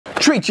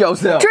Treat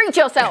yourself. Treat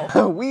yourself.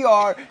 We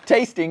are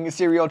tasting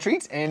cereal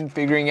treats and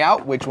figuring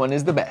out which one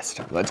is the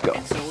best. Let's go.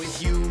 So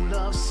if you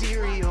love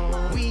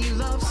cereal, we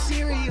love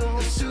cereal,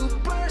 the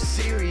Super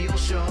Cereal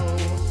Show.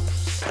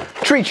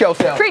 Treat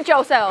yourself. Treat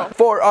yourself.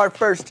 For our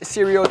first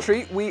cereal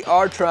treat, we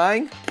are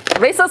trying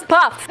Reese's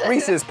Puffs.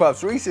 Reese's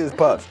Puffs. Reese's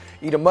Puffs.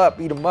 Eat them up,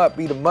 eat them up,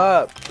 eat them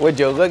up. Would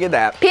you look at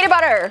that? Peanut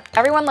butter.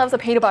 Everyone loves a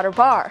peanut butter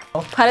bar.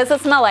 How does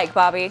it smell like,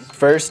 Bobby?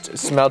 First,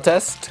 smell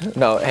test.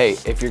 No, hey,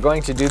 if you're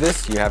going to do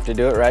this, you have to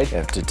do it right. You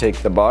have to take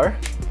the bar.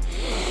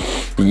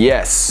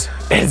 Yes,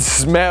 it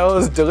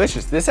smells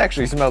delicious. This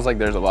actually smells like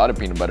there's a lot of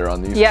peanut butter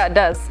on these. Yeah, it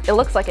does. It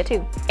looks like it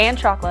too. And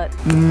chocolate.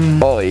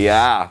 Oh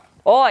yeah.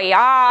 Oh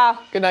yeah.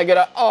 Can I get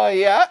a oh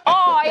yeah?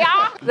 Oh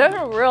yeah. This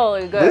is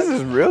really good. This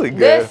is really good.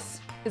 This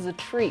is a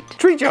treat.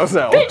 Treat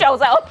yourself. Treat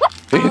yourself.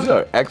 These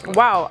are excellent.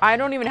 Wow, I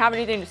don't even have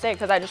anything to say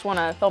because I just want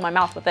to fill my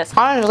mouth with this.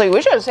 Honestly,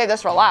 we should have saved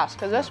this for last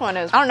because this one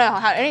is, I don't know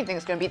how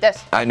anything's going to beat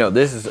this. I know,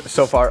 this is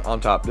so far on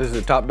top. This is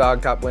a top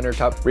dog, top winner,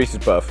 top Reese's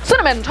Puff.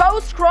 Cinnamon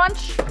Toast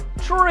Crunch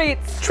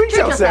treats. Treat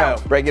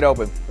yourself. Break it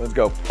open. Let's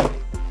go.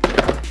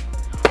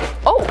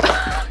 Oh.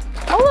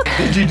 Oh, look.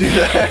 Did you do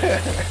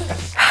that?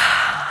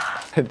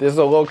 This is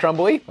a little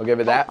crumbly. I'll give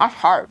it that. That's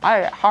hard.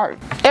 Hard.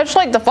 It's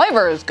like the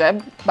flavor is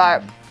good,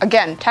 but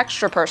again,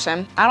 texture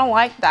person, I don't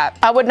like that.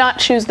 I would not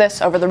choose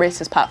this over the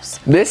Reese's Puffs.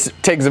 This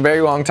takes a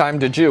very long time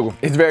to chew.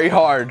 It's very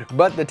hard,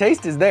 but the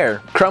taste is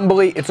there.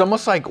 Crumbly, it's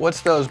almost like, what's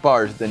those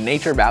bars? The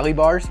Nature Valley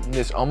bars?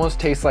 This almost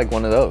tastes like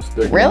one of those.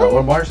 The Really?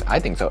 granola bars? I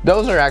think so.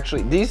 These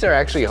are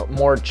actually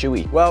more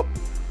chewy. Well,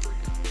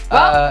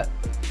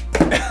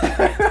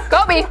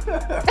 Go me.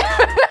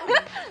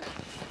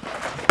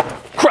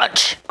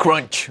 Crunch.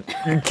 Crunch.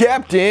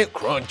 Captain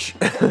Crunch.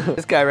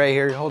 This guy right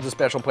here holds a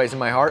special place in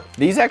my heart.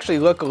 These actually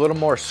look a little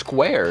more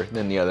square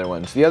than the other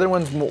ones. The other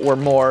ones were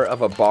more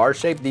of a bar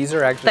shape. These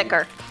are actually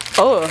Thicker.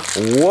 Oh.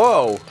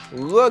 Whoa,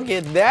 look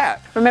at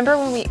that. Remember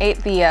when we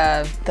ate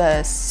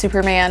the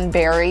Superman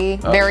berry,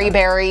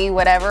 berry,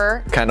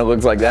 whatever? Kind of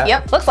looks like that.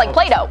 Yep, looks like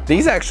Play-Doh.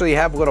 These actually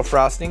have little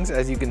frostings,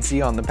 as you can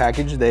see on the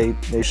package. They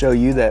show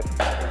you that.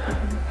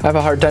 I have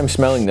a hard time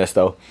smelling this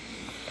though.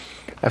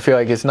 I feel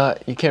like it's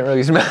not, you can't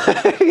really smell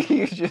it.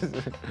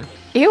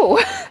 Ew.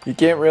 You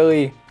can't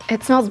really.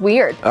 It smells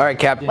weird. All right,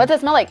 Captain. What's it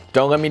smell like?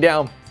 Don't let me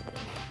down.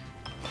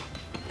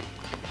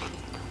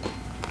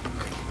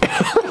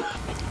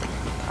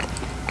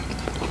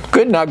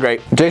 Good, not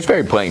great. It tastes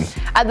very plain.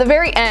 At the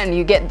very end,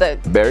 you get the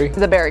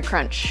berry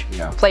crunch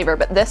flavor,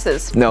 but this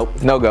is no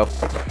go.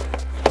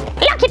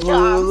 Lucky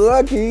Charms.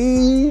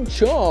 Lucky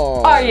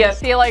Charms. Are you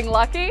feeling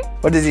lucky?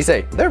 What does he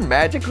say? They're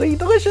magically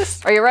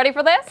delicious. Are you ready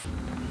for this?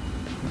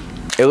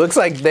 It looks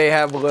like they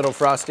have a little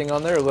frosting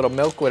on there, a little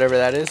milk, whatever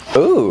that is.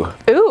 Ooh.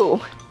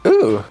 Ooh.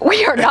 Ooh.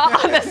 We are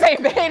not on the same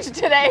page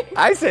today.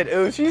 I said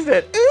ooh, she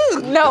said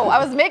ooh. No, I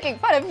was making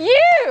fun of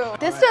you.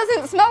 This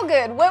doesn't smell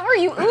good. What were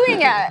you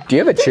oohing at? Do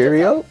you have a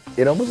Cheerio?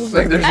 It almost looks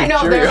like there's a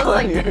Cheerio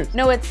on here.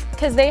 No, it's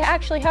because they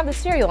actually have the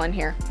cereal in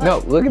here. Look. No,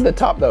 look at the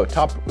top though.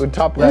 Top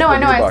left. No, I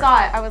know. I bar.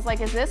 saw it. I was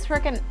like, is this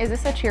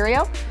a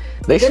Cheerio?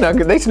 They snuck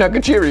a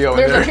Cheerio in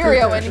there. There's a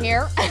Cheerio in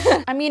here.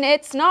 I mean,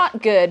 it's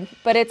not good,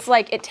 but it's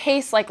like, it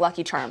tastes like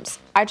Lucky Charms.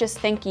 I just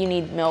think you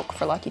need milk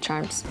for Lucky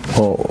Charms.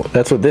 Oh,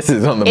 that's what this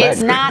is on the back.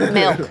 It's not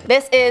milk.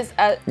 This is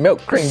a milk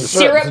cream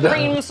syrup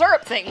cream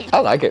syrup thing. I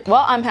like it.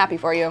 Well, I'm happy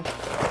for you.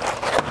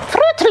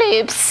 Fruit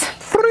Loops.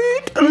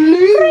 Fruit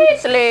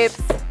Loops. Fruit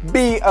Loops.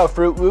 Be a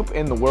Fruit Loop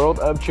in the world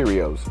of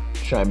Cheerios.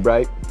 Shine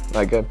bright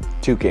like a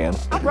toucan.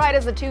 How bright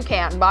is a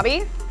toucan,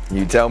 Bobby?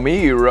 You tell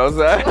me,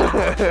 Rosa.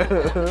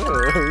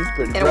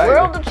 In a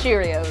world of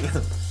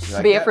Cheerios,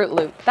 like be a Fruit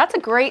Loop. That's a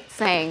great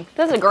saying.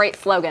 That's a great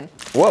slogan.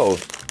 Whoa,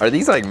 are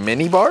these like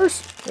mini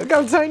bars? Look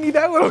how tiny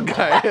that little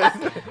guy is.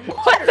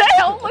 What the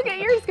hell? Look at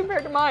yours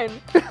compared to mine.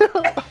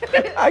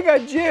 I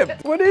got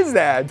gypped. What is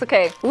that? It's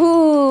okay.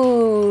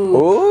 Ooh.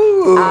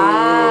 Ooh.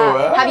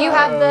 Have you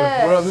had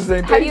the? We're on the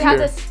same page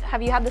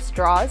Have you had the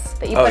straws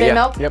that you put in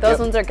milk? Those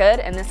ones are good,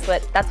 and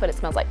that's what it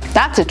smells like.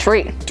 That's a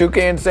treat.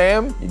 Toucan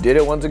Sam, you did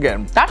it once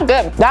again. That's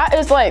good. That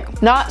is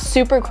like not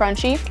super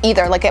crunchy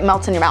either. Like it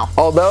melts in your mouth.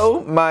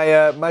 Although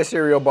my my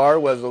cereal bar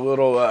was a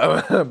little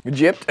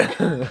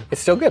gypped,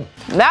 it's still good.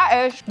 That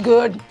is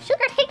good.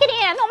 Sugar, take it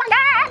in. Oh my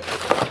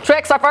God.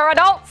 Tricks are for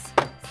adults.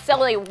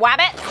 Silly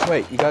wabbit.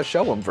 Wait, you gotta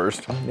show them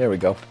first. There we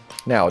go.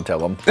 Now I'll tell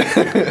them.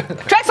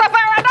 Tricks are for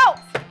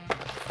adults.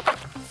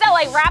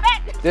 Silly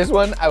rabbit. This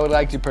one I would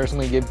like to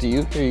personally give to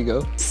you. Here you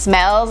go.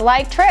 Smells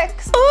like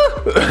tricks.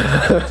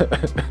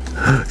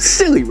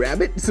 Silly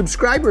rabbit.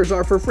 Subscribers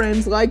are for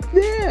friends like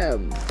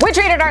them. We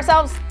treated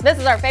ourselves. This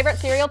is our favorite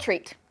cereal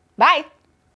treat. Bye.